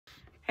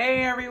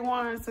Hey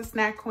everyone, it's the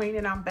Snack Queen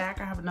and I'm back.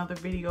 I have another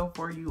video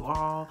for you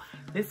all.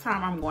 This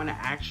time I'm going to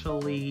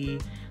actually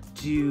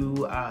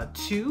do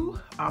two.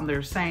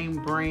 They're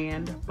same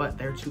brand, but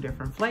they're two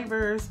different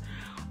flavors.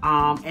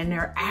 And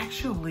they're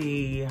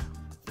actually,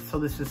 so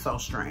this is so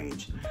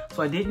strange.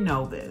 So I didn't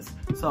know this.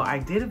 So I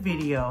did a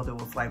video that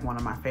was like one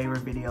of my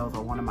favorite videos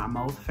or one of my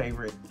most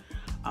favorite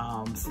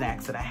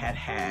snacks that I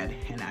had,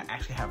 and I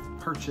actually have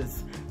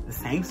purchased the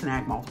same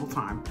snack multiple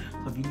times.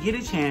 So if you get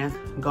a chance,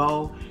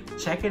 go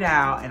check it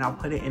out, and I'll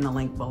put it in the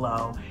link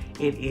below.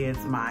 It is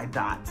my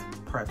Dots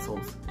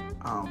Pretzels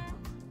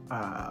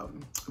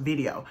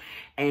video,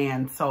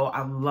 and so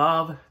I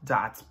love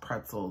Dots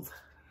Pretzels.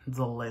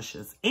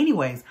 Delicious.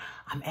 Anyways,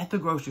 I'm at the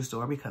grocery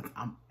store because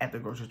I'm at the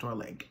grocery store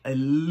like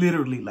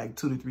literally like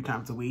 2 to 3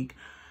 times a week.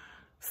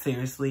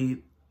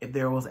 Seriously, if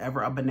there was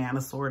ever a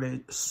banana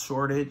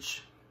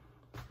shortage,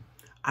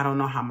 I don't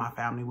know how my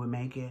family would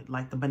make it.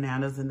 Like the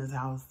bananas in this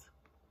house,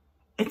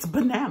 it's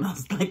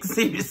bananas. Like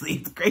seriously,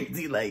 it's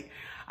crazy. Like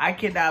I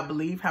cannot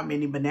believe how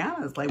many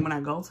bananas. Like when I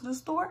go to the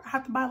store, I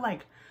have to buy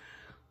like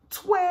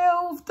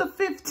 12 to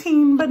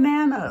 15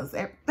 bananas.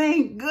 And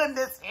thank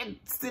goodness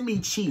it's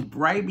semi-cheap,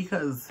 right?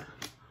 Because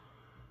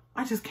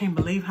I just can't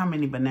believe how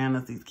many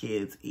bananas these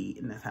kids eat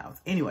in this house.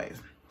 Anyways,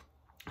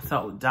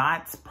 so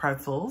Dots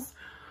Pretzels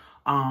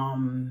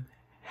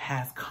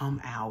has come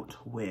out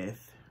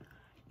with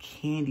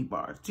candy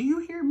bars. Do you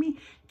hear me?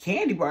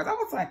 Candy bars. I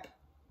was like,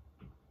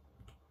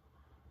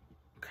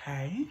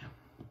 okay.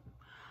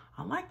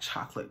 I like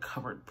chocolate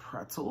covered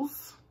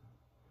pretzels.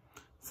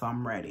 So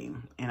I'm ready.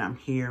 And I'm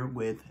here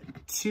with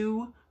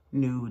 2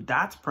 new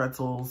Dots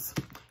Pretzels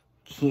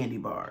candy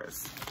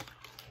bars.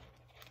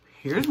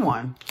 Here's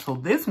one. So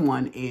this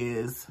one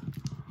is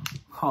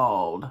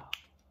called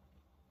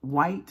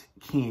White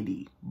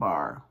Candy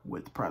Bar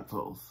with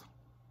Pretzels.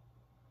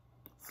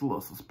 It's a little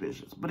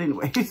suspicious. But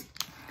anyways.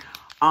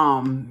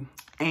 And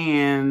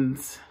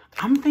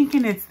I'm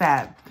thinking it's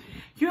that,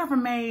 you ever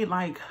made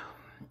like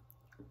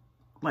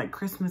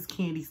Christmas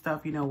candy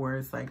stuff, you know, where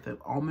it's like the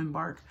almond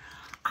bark?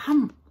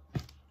 I'm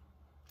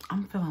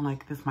feeling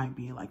like this might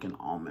be like an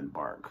almond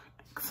bark,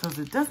 because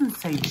it doesn't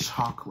say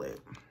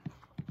chocolate.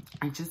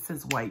 It just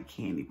says white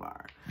candy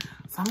bar.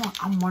 So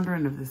I'm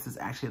wondering if this is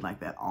actually like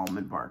that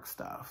almond bark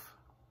stuff.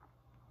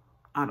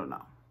 I don't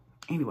know.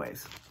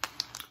 Anyways,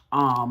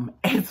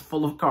 it's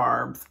full of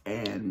carbs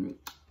and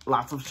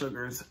lots of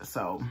sugars.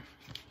 So,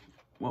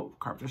 well,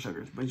 carbs and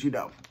sugars, but you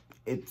know,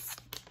 it's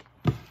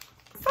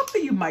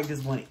something you might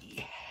just want to eat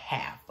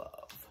half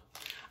of.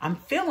 I'm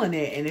feeling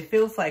it, and it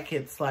feels like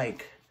it's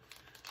like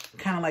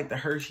kind of like the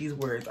Hershey's,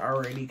 where it's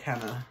already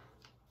kind of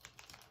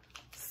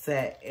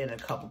set in a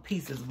couple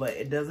pieces, but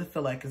it doesn't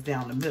feel like it's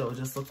down the middle. It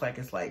just looks like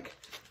it's like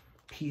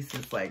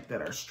pieces like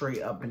that are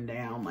straight up and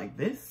down like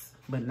this,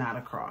 but not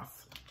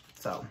across.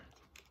 So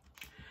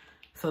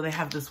they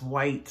have this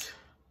white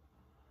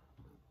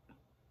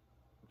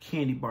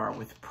candy bar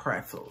with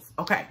pretzels.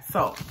 Okay,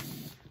 so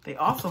they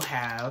also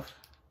have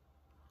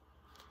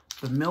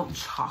the milk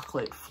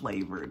chocolate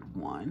flavored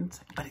ones,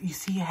 but you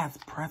see it has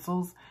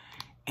pretzels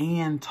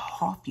and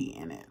toffee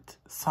in it.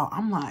 So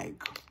I'm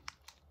like,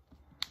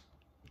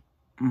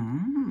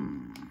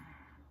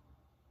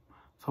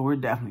 So we're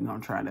definitely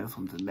gonna try this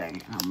one today,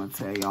 and I'm gonna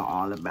tell y'all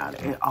all about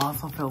it. It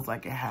also feels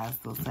like it has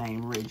the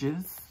same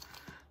ridges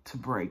to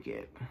break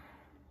it.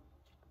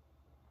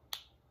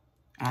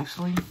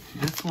 Actually,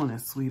 this one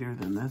is sweeter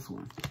than this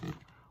one.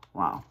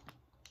 Wow.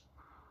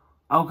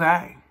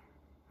 Okay.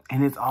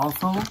 And it's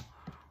also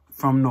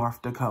from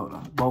North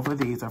Dakota. Both of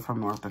these are from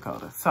North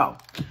Dakota. So,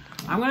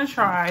 I'm going to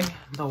try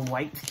the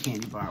white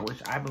candy bar, which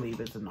I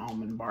believe is an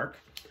almond bark.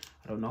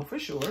 I don't know for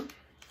sure. So,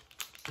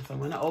 I'm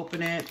going to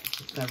open it.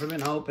 It's never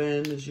been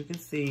opened, as you can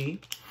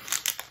see.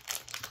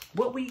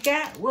 What we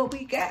got, what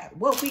we got,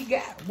 what we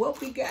got,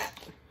 what we got.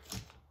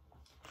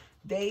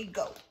 There you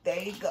go, there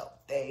you go,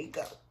 there you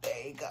go,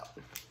 there you go.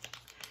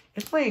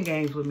 It's playing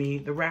games with me.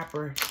 The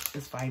wrapper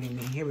is fighting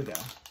me. Here we go.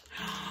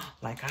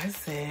 Like I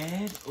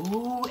said,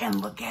 ooh,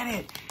 and look at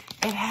it.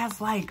 It has,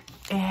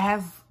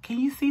 can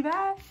you see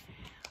that?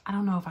 I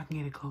don't know if I can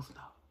get it close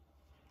enough.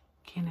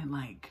 Can it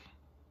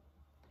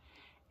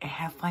it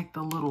has like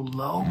the little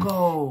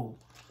logo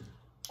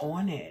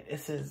on it. It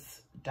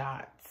says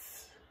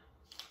Dots.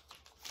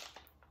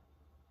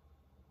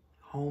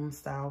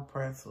 Homestyle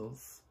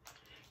Pretzels.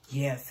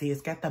 Yeah, see,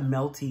 it's got the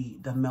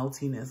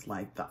meltiness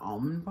like the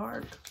almond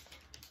bark.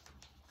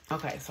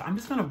 Okay, so I'm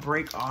just gonna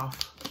break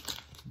off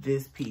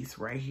this piece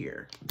right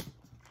here.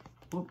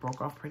 Ooh, it broke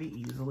off pretty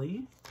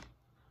easily.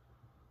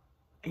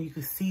 And you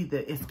can see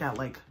that it's got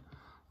like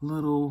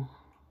little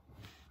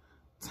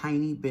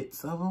tiny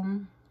bits of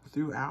them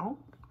throughout.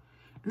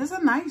 And it's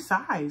a nice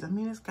size. I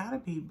mean, it's gotta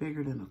be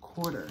bigger than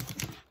 1/4.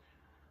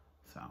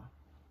 So,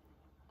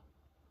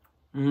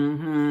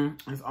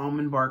 it's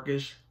almond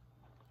barkish.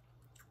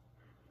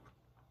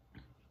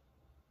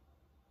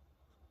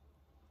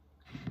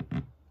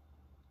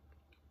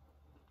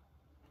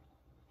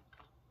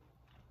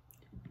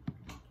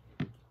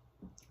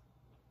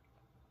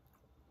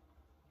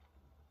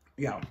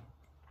 Yeah,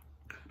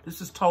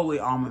 this is totally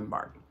almond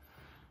bark.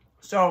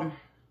 So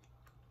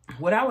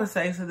what I would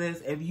say to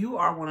this, if you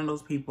are one of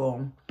those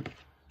people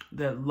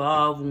that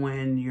love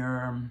when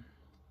your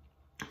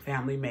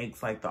family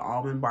makes like the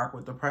almond bark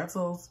with the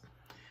pretzels,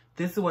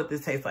 this is what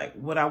this tastes like.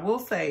 What I will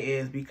say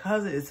is,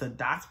 because it's a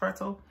Dots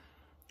pretzel,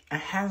 it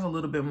has a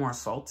little bit more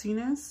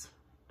saltiness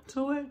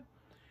to it.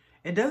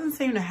 It doesn't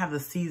seem to have the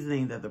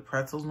seasoning that the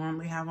pretzels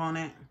normally have on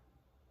it.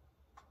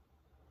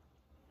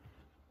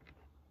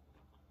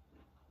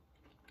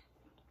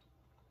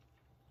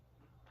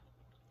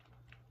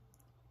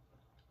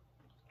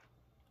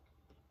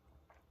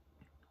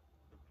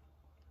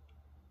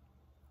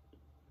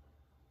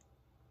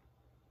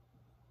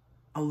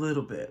 A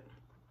little bit.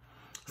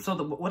 So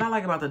what I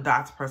like about the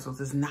Dots pretzels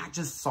is not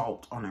just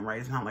salt on it, right?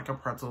 It's not like a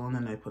pretzel and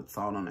then they put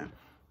salt on it.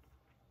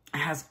 It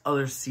has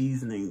other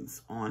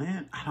seasonings on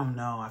it. I don't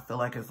know. I feel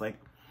like it's like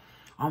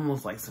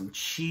almost like some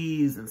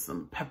cheese and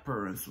some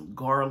pepper and some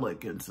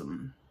garlic and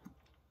some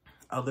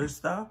other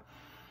stuff.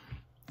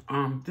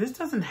 This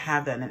doesn't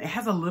have that in it. It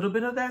has a little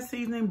bit of that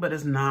seasoning, but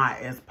it's not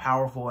as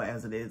powerful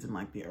as it is in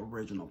like the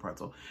original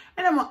pretzel.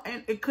 And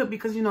it could,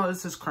 because, you know,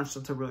 it's just crunched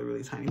into really,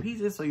 really tiny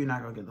pieces, so you're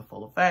not going to get the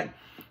full effect.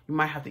 You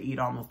might have to eat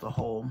almost the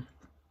whole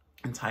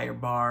entire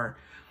bar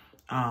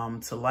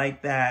to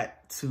like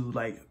that, to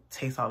like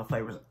taste all the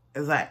flavors.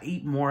 As I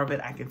eat more of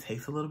it, I can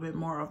taste a little bit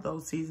more of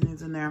those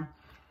seasonings in there.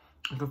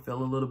 I can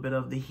feel a little bit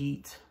of the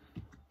heat,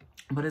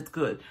 but it's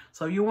good.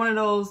 So if you're one of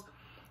those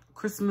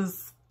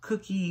Christmas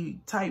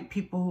cookie type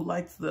people who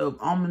likes the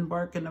almond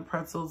bark and the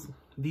pretzels,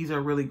 these are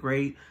really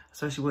great,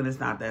 especially when it's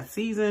not that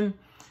season,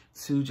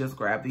 to just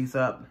grab these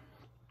up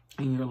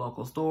in your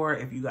local store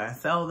if you guys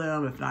sell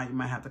them. If not, you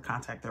might have to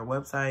contact their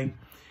website.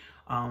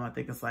 I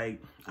think it's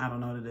like, I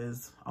don't know what it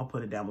is. I'll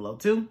put it down below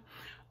too.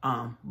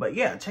 But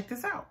yeah, check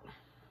this out.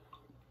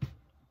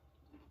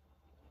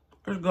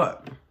 It's good.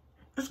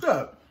 It's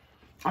good.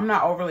 I'm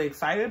not overly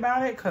excited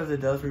about it because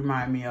it does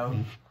remind me of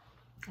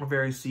a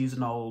very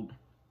seasonal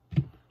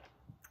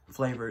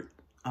flavored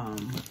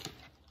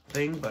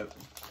thing, but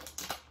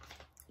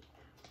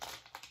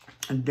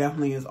it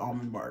definitely is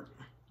almond bark.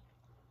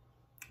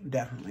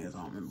 Definitely is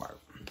almond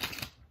bark.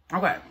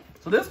 Okay,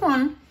 so this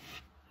one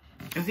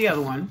is the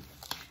other one.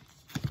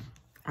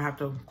 I have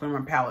to clear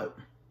my palate.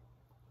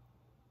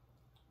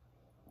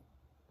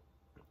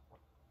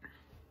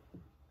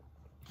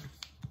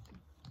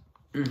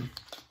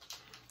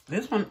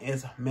 This one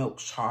is milk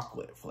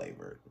chocolate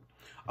flavored.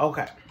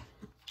 Okay,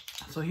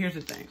 so here's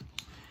the thing.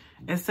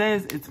 It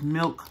says it's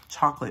milk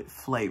chocolate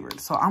flavored.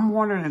 So I'm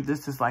wondering if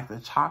this is like the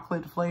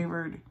chocolate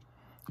flavored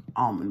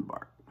almond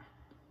bark.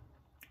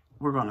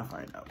 We're gonna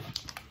find out.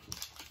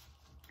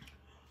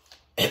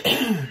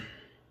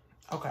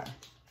 Okay.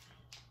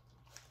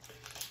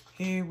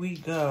 Here we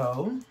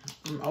go.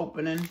 I'm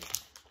opening.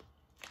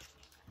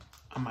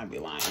 I might be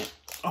lying.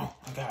 Oh,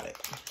 I got it.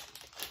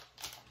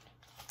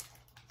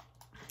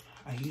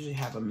 I usually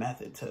have a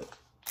method to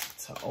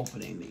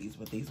opening these,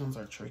 but these ones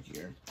are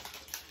trickier.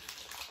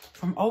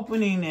 From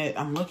opening it,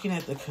 I'm looking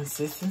at the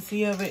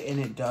consistency of it, and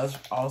it does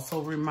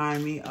also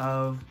remind me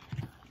of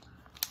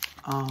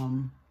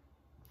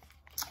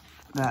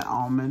that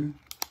almond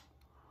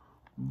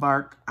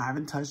bark. I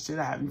haven't touched it.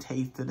 I haven't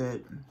tasted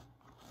it,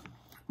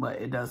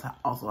 but it does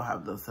also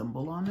have the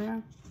symbol on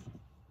there.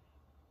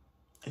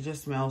 It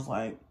just smells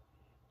like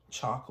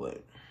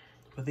chocolate.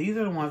 But these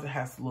are the ones that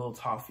has a little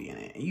toffee in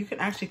it. And you can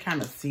actually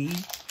kind of see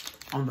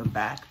on the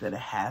back that it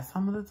has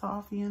some of the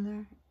toffee in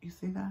there. You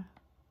see that?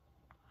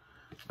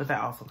 But that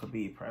also could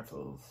be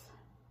pretzels.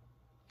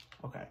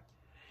 Okay.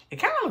 It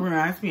kind of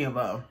reminds me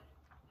of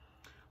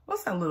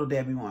what's that little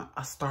Debbie one?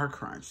 A Star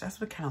Crunch. That's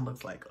what it kind of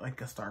looks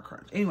like a Star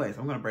Crunch. Anyways,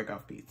 I'm going to break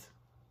off these.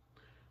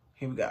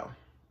 Here we go.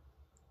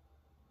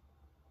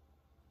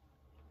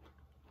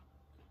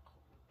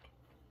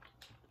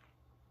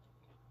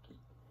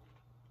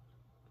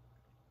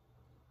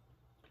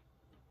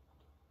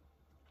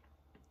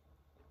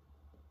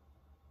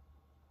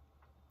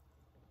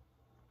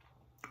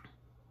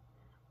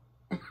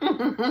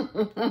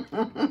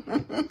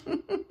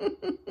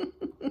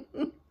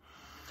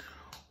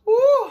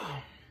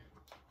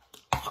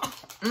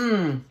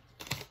 Ooh.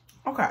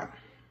 Okay.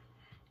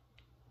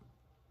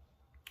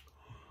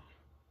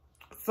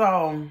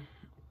 So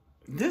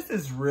this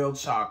is real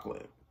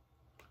chocolate.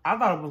 I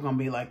thought it was gonna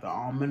be like the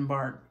almond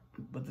bark,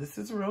 but this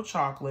is real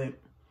chocolate.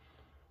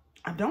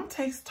 I don't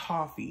taste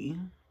toffee.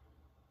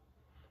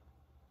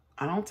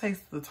 I don't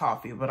taste the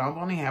toffee, but I've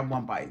only had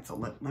one bite, so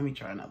let me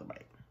try another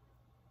bite.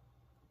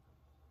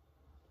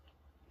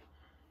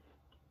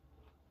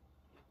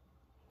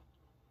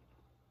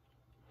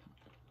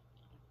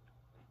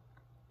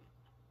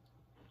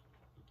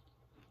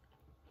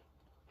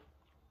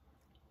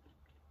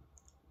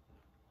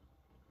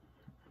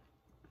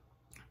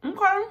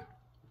 Okay.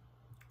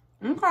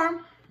 Okay.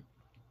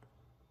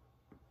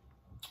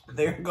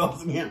 There it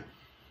goes again.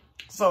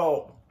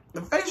 So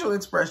the facial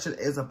expression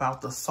is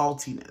about the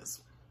saltiness.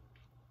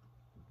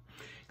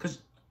 Because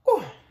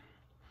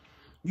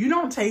you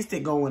don't taste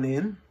it going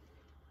in.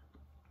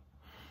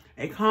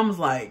 It comes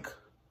like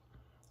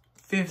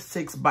 5th,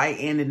 6th bite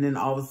in, and then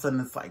all of a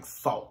sudden it's like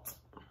salt.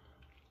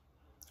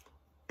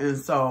 And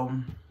so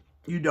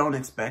you don't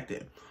expect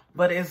it.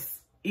 But it's,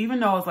 even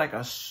though it's like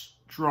a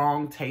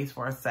strong taste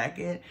for a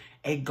second,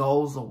 it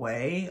goes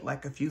away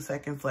like a few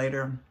seconds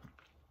later.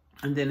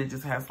 And then it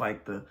just has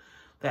like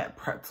that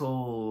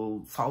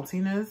pretzel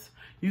saltiness.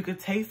 You could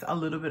taste a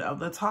little bit of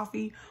the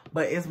toffee,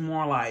 but it's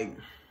more like,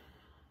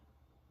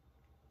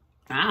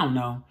 I don't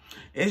know.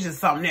 It's just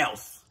something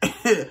else. I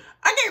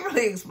can't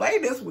really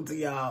explain this one to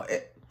y'all.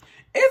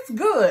 It's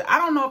good. I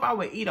don't know if I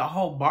would eat a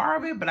whole bar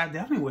of it, but I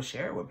definitely would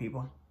share it with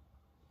people.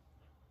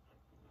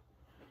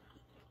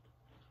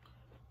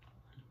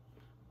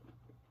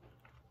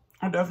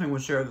 I definitely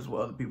would share this with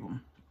other people.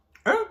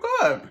 It's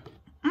good.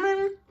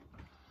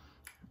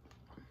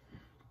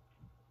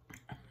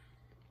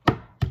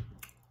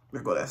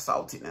 There go that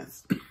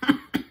saltiness.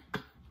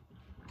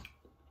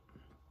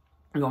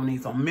 I'm gonna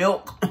need some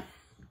milk.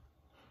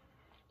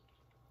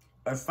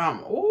 Or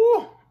something.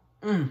 Ooh.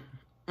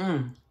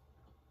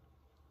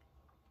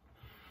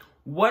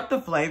 What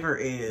the flavor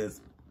is,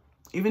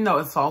 even though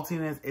it's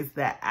saltiness, it's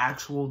that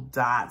actual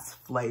Dots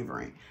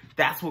flavoring.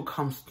 That's what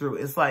comes through.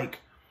 It's like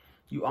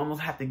you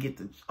almost have to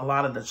get a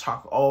lot of the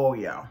chocolate. Oh,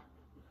 yeah.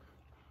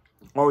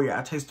 Oh, yeah.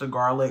 I taste the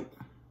garlic.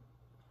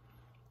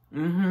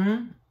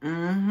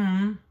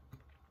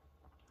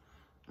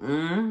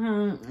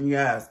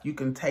 Yes, you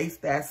can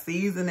taste that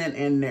seasoning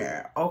in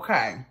there.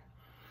 Okay.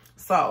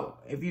 So,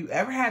 if you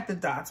ever had the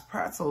Dots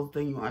pretzels,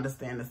 then you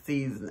understand the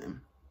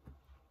seasoning.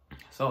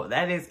 So,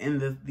 that is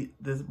in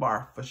this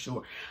bar for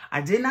sure.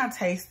 I did not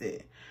taste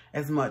it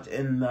as much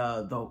in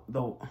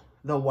the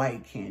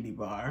white candy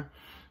bar.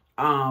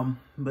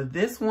 But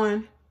this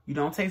one, you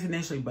don't taste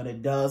initially, but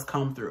it does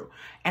come through.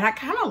 And I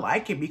kind of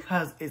like it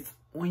because it's,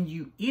 when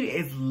you eat it,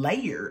 it's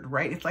layered,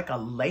 right? It's like a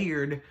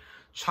layered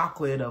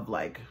chocolate of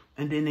like,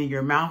 and then in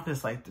your mouth,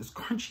 it's like this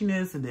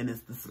crunchiness, and then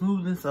it's the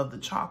smoothness of the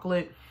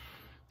chocolate.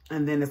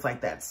 And then it's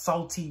like that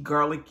salty,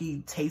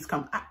 garlicky taste.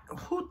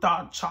 Who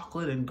thought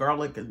chocolate and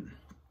garlic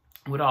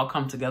would all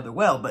come together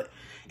well? But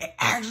it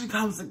actually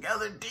comes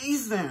together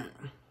decent.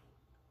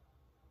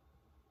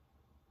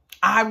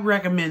 I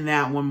recommend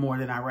that one more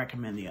than I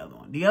recommend the other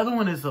one. The other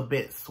one is a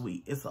bit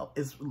sweet. It's a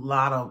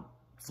lot of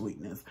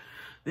sweetness.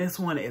 This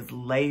one is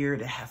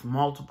layered. It has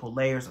multiple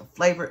layers of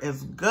flavor.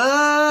 It's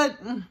good.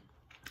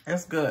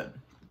 It's good.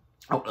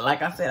 Oh,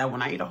 like I said,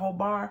 when I eat a whole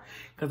bar,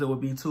 because it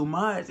would be too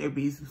much, it'd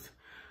be...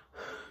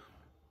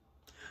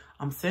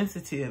 I'm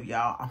sensitive,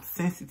 y'all. I'm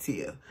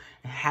sensitive.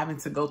 And having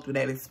to go through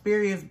that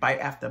experience, bite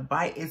after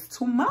bite, it's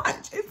too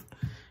much.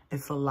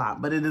 It's a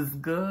lot, but it is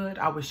good.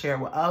 I would share it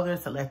with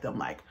others to let them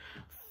like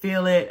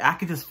feel it. I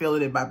could just feel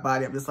it in my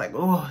body. I'm just like,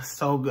 oh, it's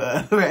so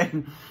good. Right?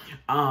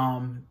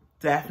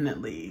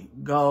 Definitely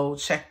go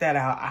check that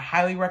out. I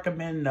highly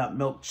recommend the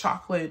milk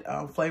chocolate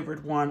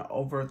flavored one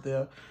over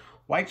the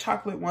white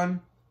chocolate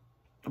one.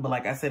 But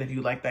like I said, if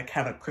you like that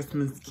kind of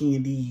Christmas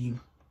candy,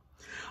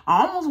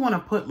 I almost want to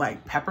put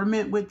like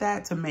peppermint with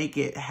that to make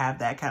it have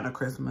that kind of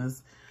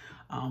Christmas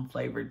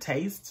flavored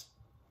taste.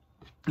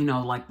 You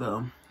know, like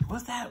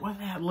what's that?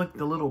 Look,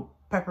 the little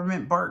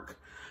peppermint bark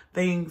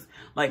things.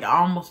 Like, I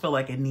almost feel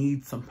like it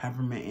needs some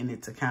peppermint in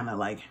it to kind of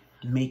like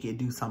make it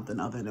do something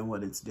other than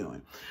what it's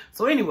doing.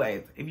 So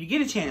anyways, if you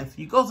get a chance,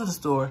 you go to the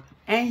store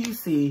and you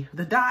see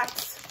the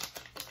Dots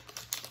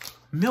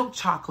milk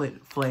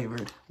chocolate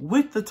flavored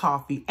with the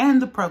toffee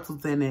and the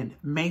pretzels in it,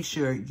 make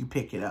sure you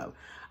pick it up.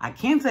 I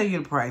can't tell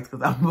you the price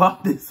because I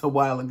bought this a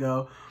while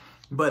ago,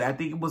 but I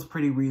think it was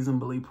pretty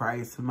reasonably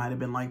priced. It might have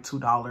been like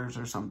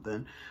 $2 or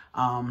something.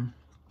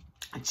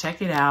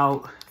 Check it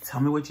out. Tell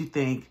me what you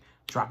think.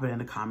 Drop it in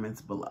the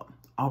comments below.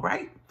 All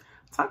right.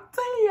 Talk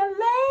to you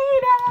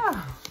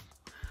later.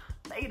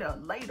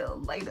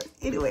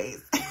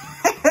 Anyways.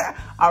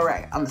 All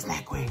right. I'm the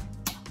Snack Queen.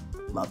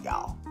 Love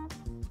y'all.